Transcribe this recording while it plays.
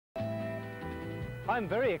I'm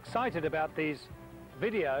very excited about these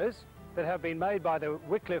videos that have been made by the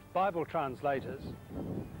Wycliffe Bible translators,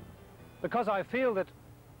 because I feel that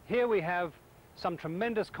here we have some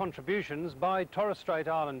tremendous contributions by Torres Strait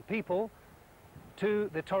Island people to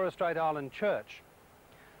the Torres Strait Island Church.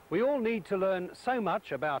 We all need to learn so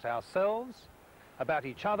much about ourselves, about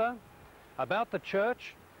each other, about the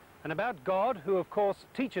church, and about God, who of course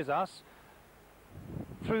teaches us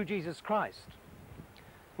through Jesus Christ.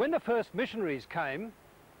 When the first missionaries came,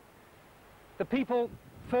 the people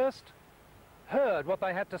first heard what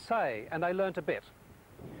they had to say and they learnt a bit.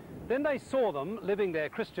 Then they saw them living their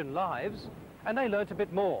Christian lives and they learnt a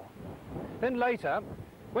bit more. Then later,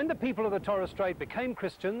 when the people of the Torres Strait became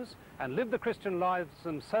Christians and lived the Christian lives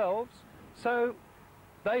themselves, so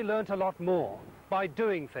they learnt a lot more by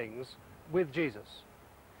doing things with Jesus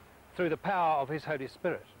through the power of his Holy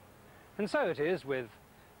Spirit. And so it is with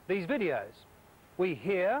these videos. We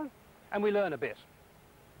hear and we learn a bit.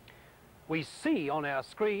 We see on our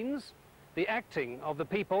screens the acting of the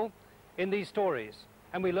people in these stories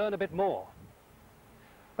and we learn a bit more.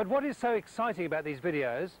 But what is so exciting about these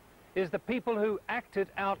videos is the people who acted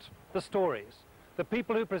out the stories, the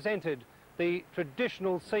people who presented the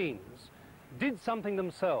traditional scenes, did something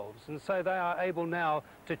themselves, and so they are able now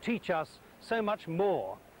to teach us so much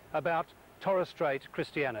more about Torres Strait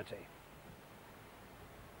Christianity.